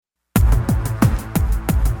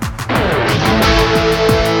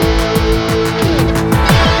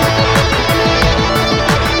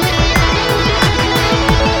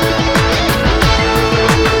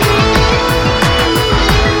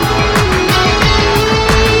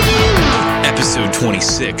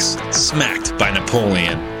26, Smacked by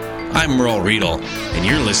Napoleon. I'm Merle Riedel, and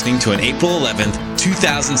you're listening to an April 11th,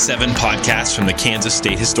 2007 podcast from the Kansas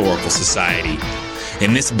State Historical Society.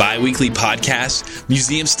 In this bi-weekly podcast,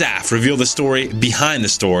 museum staff reveal the story behind the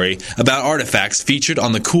story about artifacts featured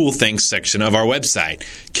on the Cool Things section of our website,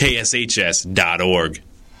 kshs.org.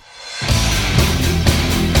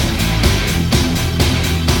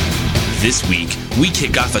 This week, we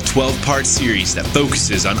kick off a 12-part series that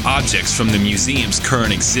focuses on objects from the museum's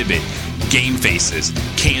current exhibit, Game Faces,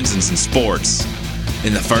 Kansans and Sports.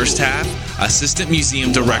 In the first half, Assistant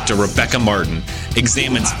Museum Director Rebecca Martin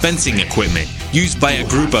examines fencing equipment used by a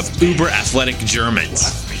group of uber-athletic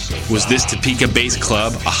Germans. Was this Topeka-based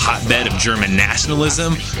club a hotbed of German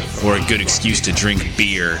nationalism or a good excuse to drink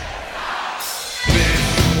beer?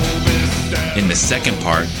 In the second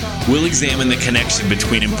part, we'll examine the connection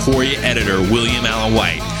between Emporia editor William Allen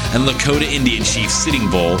White and Lakota Indian chief Sitting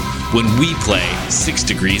Bull when we play 6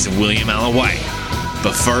 Degrees of William Allen White.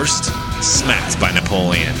 But first, Smacked by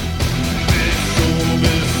Napoleon.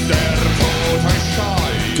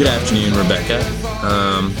 Good afternoon, Rebecca.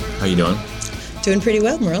 How you doing? Doing pretty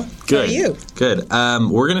well, Merle. Good. How are you? Good.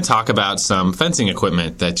 We're going to talk about some fencing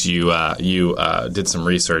equipment that you did some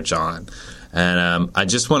research on. And I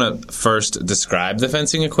just want to first describe the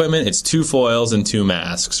fencing equipment. It's 2 foils and 2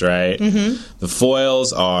 masks, right? Mm-hmm. The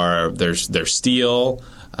foils they're steel.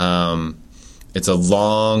 It's a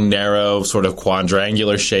long, narrow, sort of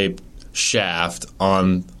quadrangular shaped shaft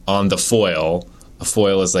on the foil. A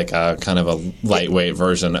foil is like a kind of a lightweight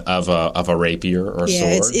version of a rapier or sword.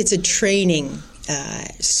 Yeah, it's a training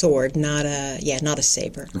sword, not a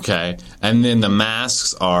saber. Okay, and then the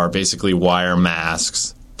masks are basically wire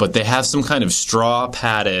masks, but they have some kind of straw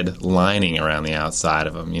padded lining around the outside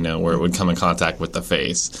of them, where it would come in contact with the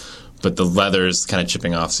face. But the leather's kind of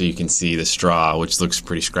chipping off so you can see the straw, which looks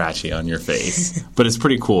pretty scratchy on your face. But it's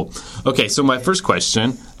pretty cool. Okay, so my first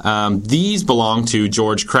question, these belong to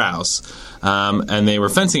George Krause, and they were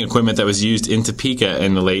fencing equipment that was used in Topeka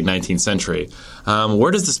in the late 19th century. Where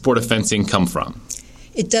does the sport of fencing come from?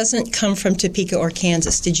 It doesn't come from Topeka or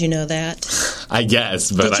Kansas. Did you know that? I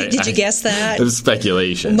guess, but did you guess that? It was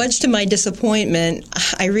speculation. Much to my disappointment,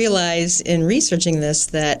 I realized in researching this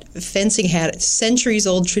that fencing had a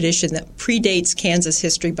centuries-old tradition that predates Kansas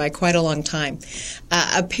history by quite a long time.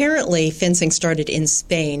 Apparently, fencing started in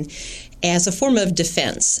Spain as a form of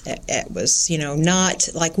defense. It was, not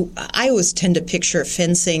like I always tend to picture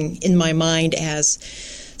fencing in my mind as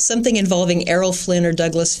something involving Errol Flynn or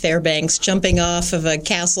Douglas Fairbanks jumping off of a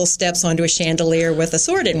castle steps onto a chandelier with a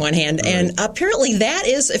sword in one hand. Right. And apparently that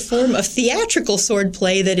is a form of theatrical sword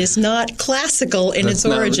play that is not classical in its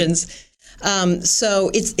origins. So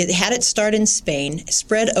it had its start in Spain,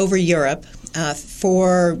 spread over Europe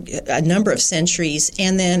for a number of centuries,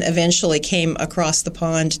 and then eventually came across the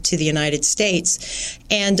pond to the United States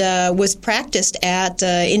and was practiced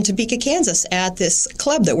in Topeka, Kansas, at this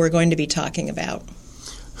club that we're going to be talking about.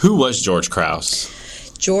 Who was George Krause?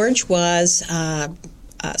 George was a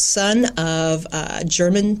son of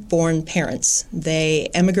German-born parents. They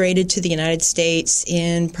emigrated to the United States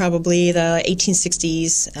in probably the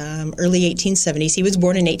 1860s, early 1870s. He was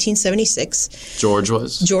born in 1876. George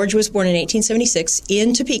was? George was born in 1876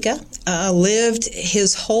 in Topeka, lived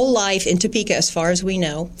his whole life in Topeka as far as we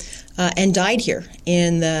know, and died here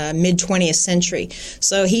in the mid-20th century.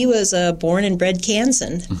 So he was a born and bred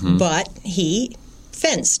Kansan, but he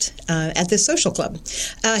fenced at this social club.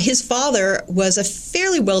 His father was a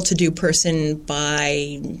fairly well-to-do person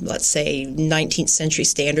by, let's say, 19th century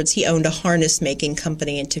standards. He owned a harness-making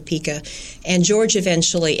company in Topeka, and George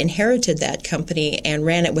eventually inherited that company and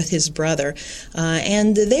ran it with his brother.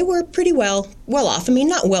 And they were pretty well off. I mean,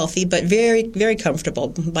 not wealthy, but very, very comfortable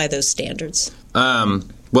by those standards.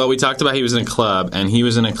 Well, we talked about he was in a club, and he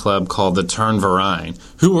was in a club called the Turnverein.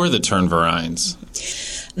 Who were the Turnvereins?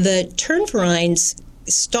 The Turnvereins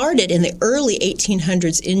started in the early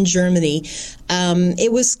 1800s in Germany.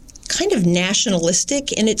 It was kind of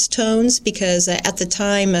nationalistic in its tones because at the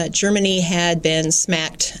time Germany had been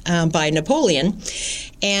smacked by Napoleon,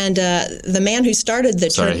 and the man who started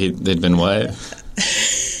the they'd been what?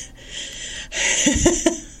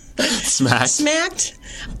 Smacked?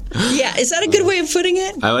 Yeah, is that a good way of putting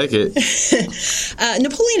it? I like it.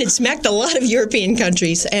 Napoleon had smacked a lot of European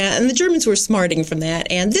countries, and the Germans were smarting from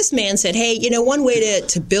that. And this man said, hey, one way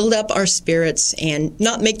to build up our spirits and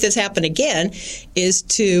not make this happen again is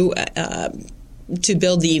to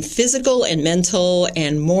build the physical and mental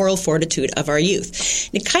and moral fortitude of our youth.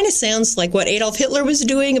 And it kind of sounds like what Adolf Hitler was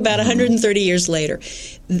doing about 130 years later.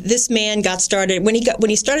 this man got started when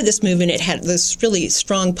he started this movement. It had this really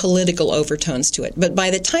strong political overtones to it. But by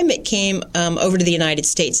the time it came over to the United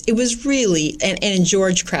States, it was really, and in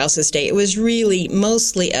George Krause's day, it was really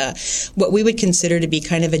mostly what we would consider to be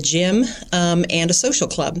kind of a gym and a social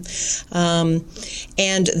club. And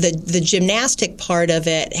the gymnastic part of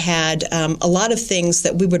it had a lot of things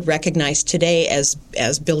that we would recognize today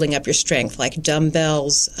as building up your strength, like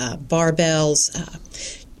dumbbells, barbells,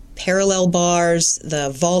 parallel bars,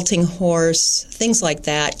 the vaulting horse, things like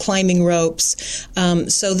that, climbing ropes.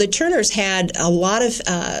 So the Turners had a lot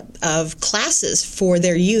of classes for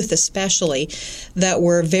their youth, especially, that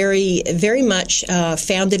were very, very much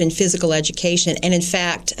founded in physical education. And in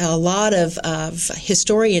fact, a lot of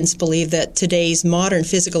historians believe that today's modern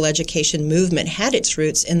physical education movement had its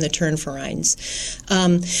roots in the Turnvereins.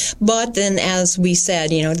 But then, as we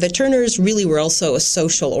said, the Turners really were also a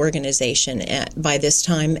social organization by this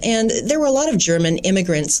time. And there were a lot of German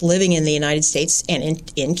immigrants living in the United States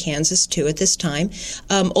and in Kansas, too, at this time.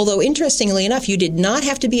 Although, interestingly enough, you did not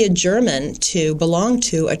have to be a German to belong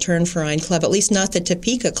to a Turnverein club, at least not the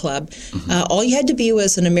Topeka Club. Mm-hmm. All you had to be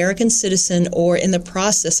was an American citizen or in the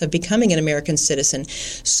process of becoming an American citizen.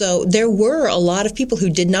 So there were a lot of people who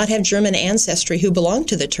did not have German ancestry who belonged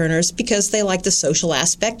to the Turners because they liked the social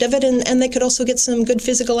aspect of it, and they could also get some good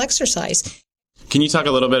physical exercise. Can you talk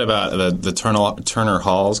a little bit about the Turner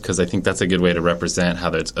Halls? Because I think that's a good way to represent how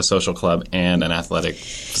there's a social club and an athletic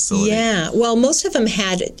facility. Yeah, well, most of them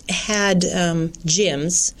had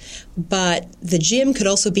gyms, but the gym could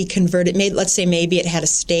also be converted. Let's say maybe it had a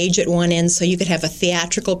stage at one end, so you could have a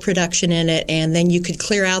theatrical production in it, and then you could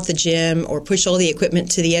clear out the gym or push all the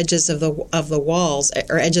equipment to the edges of the walls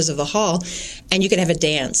or edges of the hall, and you could have a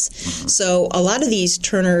dance. Mm-hmm. So a lot of these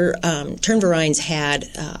Turnvereins had,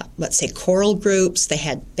 let's say, choral groups. They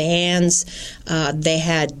had bands, they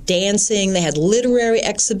had dancing, they had literary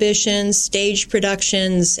exhibitions, stage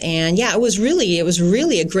productions, and it was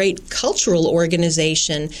really a great cultural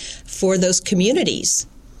organization for those communities.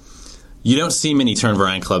 You don't see many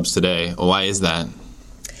Turnverein clubs today. Why is that?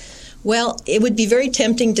 Well, it would be very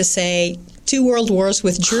tempting to say 2 world wars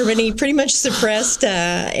with Germany pretty much suppressed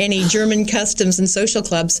any German customs and social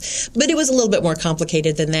clubs, but it was a little bit more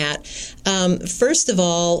complicated than that. First of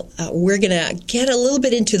all, we're going to get a little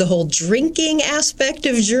bit into the whole drinking aspect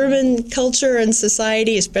of German culture and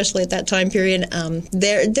society, especially at that time period.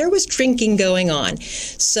 There was drinking going on.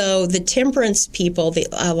 So the temperance people,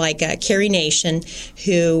 like Carrie Nation,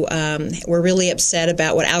 who were really upset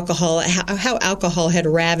about how alcohol had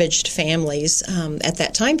ravaged families at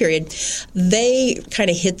that time period, they kind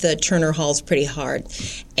of hit the Turner Halls pretty hard.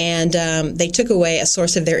 And they took away a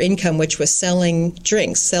source of their income, which was selling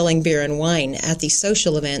drinks, selling beer and wine at these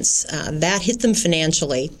social events. That hit them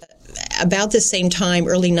financially. About the same time,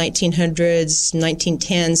 early 1900s,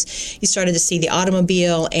 1910s, you started to see the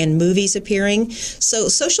automobile and movies appearing. So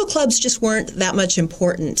social clubs just weren't that much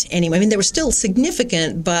important anyway. I mean, they were still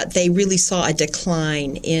significant, but they really saw a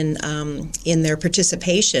decline in their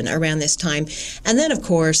participation around this time. And then, of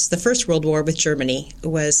course, the First World War with Germany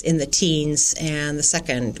was in the teens, and the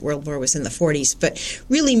Second World War was in the 40s. But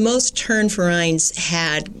really, most Turnvereins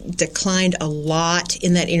had declined a lot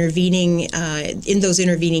in that in those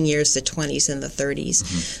intervening years, the 20s and the 30s.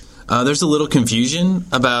 Mm-hmm. There's a little confusion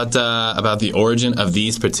about the origin of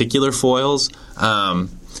these particular foils.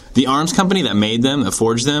 The arms company that made them, that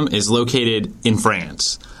forged them, is located in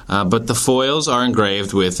France. But the foils are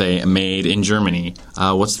engraved with a made in Germany.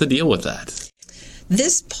 What's the deal with that?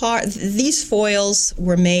 These foils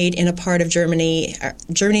were made in a part of Germany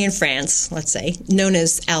and France, let's say, known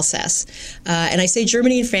as Alsace. And I say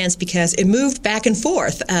Germany and France because it moved back and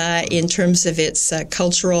forth in terms of its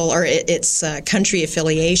cultural or its country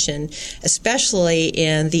affiliation, especially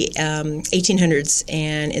in the 1800s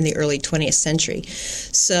and in the early 20th century.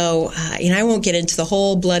 So, I won't get into the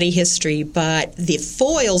whole bloody history, but the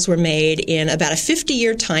foils were made in about a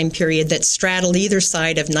 50-year time period that straddled either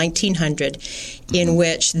side of 1900. In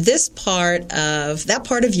which that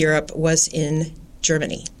part of Europe was in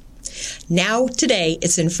Germany. Now, today,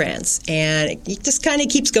 it's in France, and it just kind of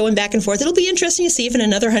keeps going back and forth. It'll be interesting to see if in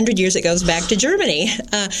another 100 years it goes back to Germany.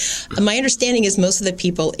 My understanding is most of the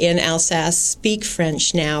people in Alsace speak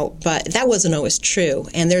French now, but that wasn't always true.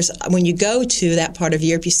 And when you go to that part of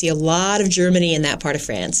Europe, you see a lot of Germany in that part of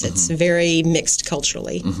France. Mm-hmm. It's very mixed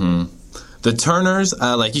culturally. Mm-hmm. The Turners,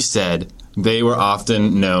 like you said, they were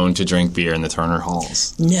often known to drink beer in the Turner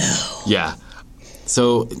Halls. No. Yeah.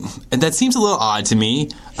 So that seems a little odd to me.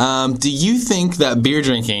 Do you think that beer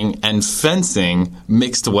drinking and fencing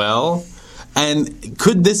mixed well? And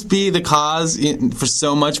could this be the cause for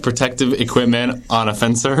so much protective equipment on a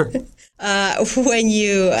fencer? When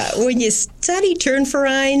you study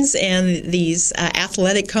Turnvereins and these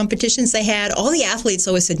athletic competitions they had, all the athletes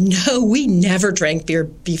always said, "No, we never drank beer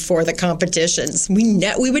before the competitions.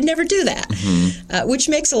 We would never do that," which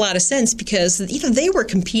makes a lot of sense because they were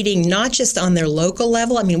competing not just on their local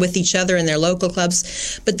level, I mean with each other in their local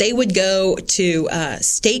clubs, but they would go to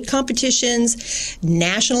state competitions,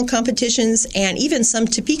 national competitions, and even some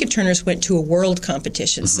Topeka turners went to a world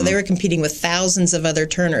competition. So they were competing with thousands of other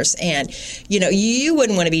turners, and you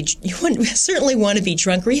wouldn't certainly want to be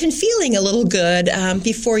drunk or even feeling a little good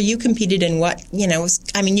before you competed in what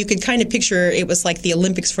you could kind of picture it was like the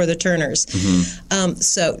Olympics for the turners.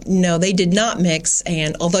 So no, they did not mix.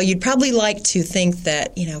 And although you'd probably like to think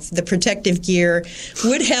that the protective gear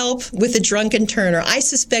would help with the drunken turner, I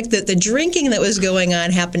suspect that the drinking that was going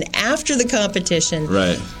on happened after the competition,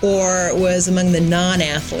 right, or was among the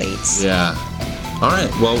non-athletes. Yeah. All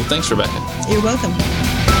right. Well, thanks, Rebecca. You're welcome.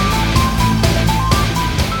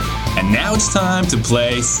 And now it's time to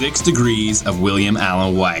play 6 Degrees of William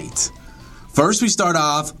Allen White. First, we start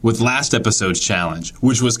off with last episode's challenge,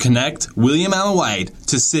 which was connect William Allen White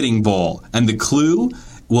to Sitting Bull. And the clue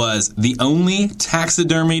was the only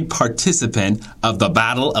taxidermied participant of the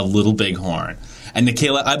Battle of Little Bighorn. And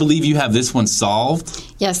Nikayla, I believe you have this one solved.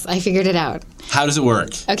 Yes, I figured it out. How does it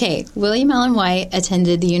work? Okay, William Allen White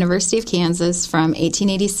attended the University of Kansas from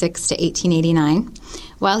 1886 to 1889.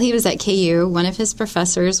 While he was at KU, one of his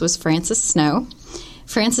professors was Francis Snow.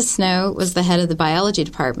 Francis Snow was the head of the biology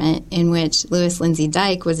department, in which Lewis Lindsay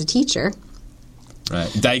Dyke was a teacher.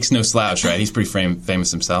 Right. Dyke's no slouch, right? He's pretty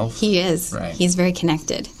famous himself. He is. Right. He's very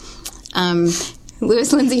connected.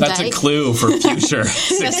 Lewis Lindsay Dyke. That's a clue for future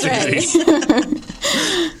 6 Degrees.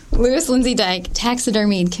 Lewis Lindsay Dyke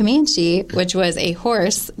taxidermied Comanche, which was a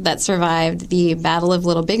horse that survived the Battle of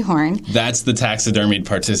Little Bighorn. That's the taxidermied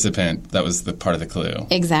participant. That was the part of the clue.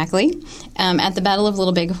 Exactly. At the Battle of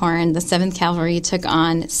Little Bighorn, the 7th Cavalry took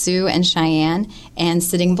on Sioux and Cheyenne, and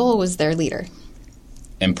Sitting Bull was their leader.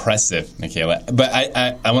 Impressive, Nikayla. But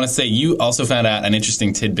I want to say you also found out an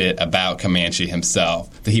interesting tidbit about Comanche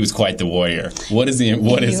himself, that he was quite the warrior. What is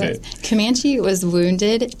it? Comanche was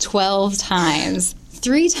wounded 12 times.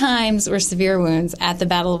 3 times were severe wounds at the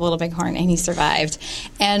Battle of Little Bighorn, and he survived.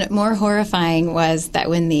 And more horrifying was that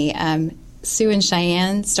when the Sioux and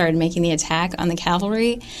Cheyenne started making the attack on the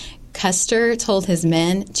cavalry, Custer told his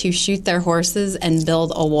men to shoot their horses and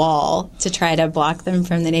build a wall to try to block them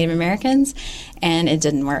from the Native Americans, and it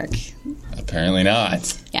didn't work. Apparently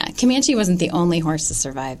not. Yeah, Comanche wasn't the only horse to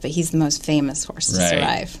survive, but he's the most famous horse to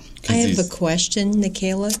survive. I have a question,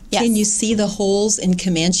 Nikayla. Yes. Can you see the holes in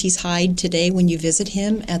Comanche's hide today when you visit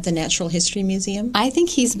him at the Natural History Museum? I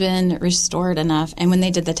think he's been restored enough, and when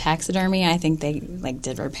they did the taxidermy, I think they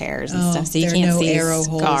did repairs and stuff, so you can't see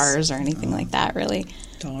scars or anything like that, really.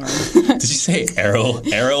 Darn. Did you say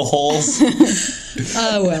arrow holes?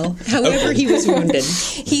 Well, however he was wounded.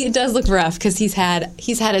 He does look rough because he's had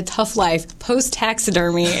a tough life.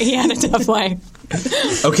 Post-taxidermy, he had a tough life.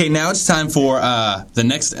 Okay, now it's time for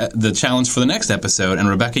the challenge for the next episode. And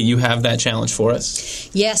Rebecca, you have that challenge for us?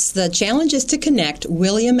 Yes, the challenge is to connect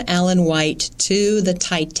William Allen White to the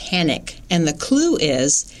Titanic. And the clue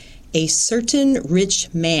is a certain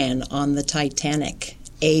rich man on the Titanic.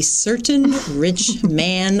 A certain rich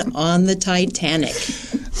man on the Titanic.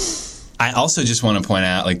 I also just want to point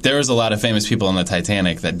out, there was a lot of famous people on the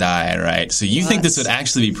Titanic that died, right? So you think this would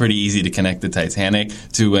actually be pretty easy to connect the Titanic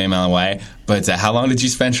to William Allen White, but how long did you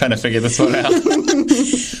spend trying to figure this one out?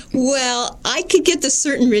 Well, I could get the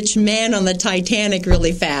certain rich man on the Titanic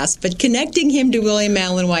really fast, but connecting him to William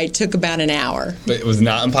Allen White took about an hour. But it was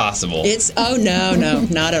not impossible. No,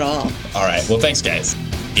 not at all. All right, well, thanks, guys.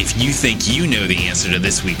 If you think you know the answer to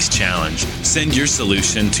this week's challenge, send your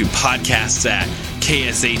solution to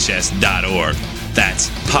podcasts@kshs.org. That's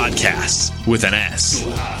podcasts with an S.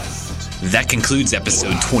 That concludes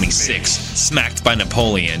episode 26, Smacked by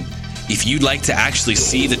Napoleon. If you'd like to actually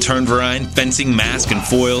see the Turnverein fencing mask and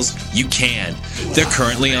foils, you can. They're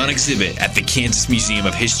currently on exhibit at the Kansas Museum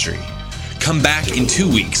of History. Come back in 2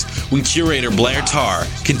 weeks when curator Blair Tarr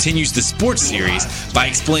continues the sports series by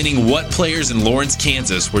explaining what players in Lawrence,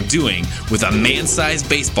 Kansas were doing with a man-sized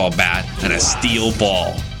baseball bat and a steel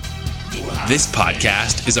ball. This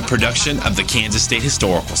podcast is a production of the Kansas State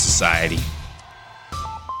Historical Society.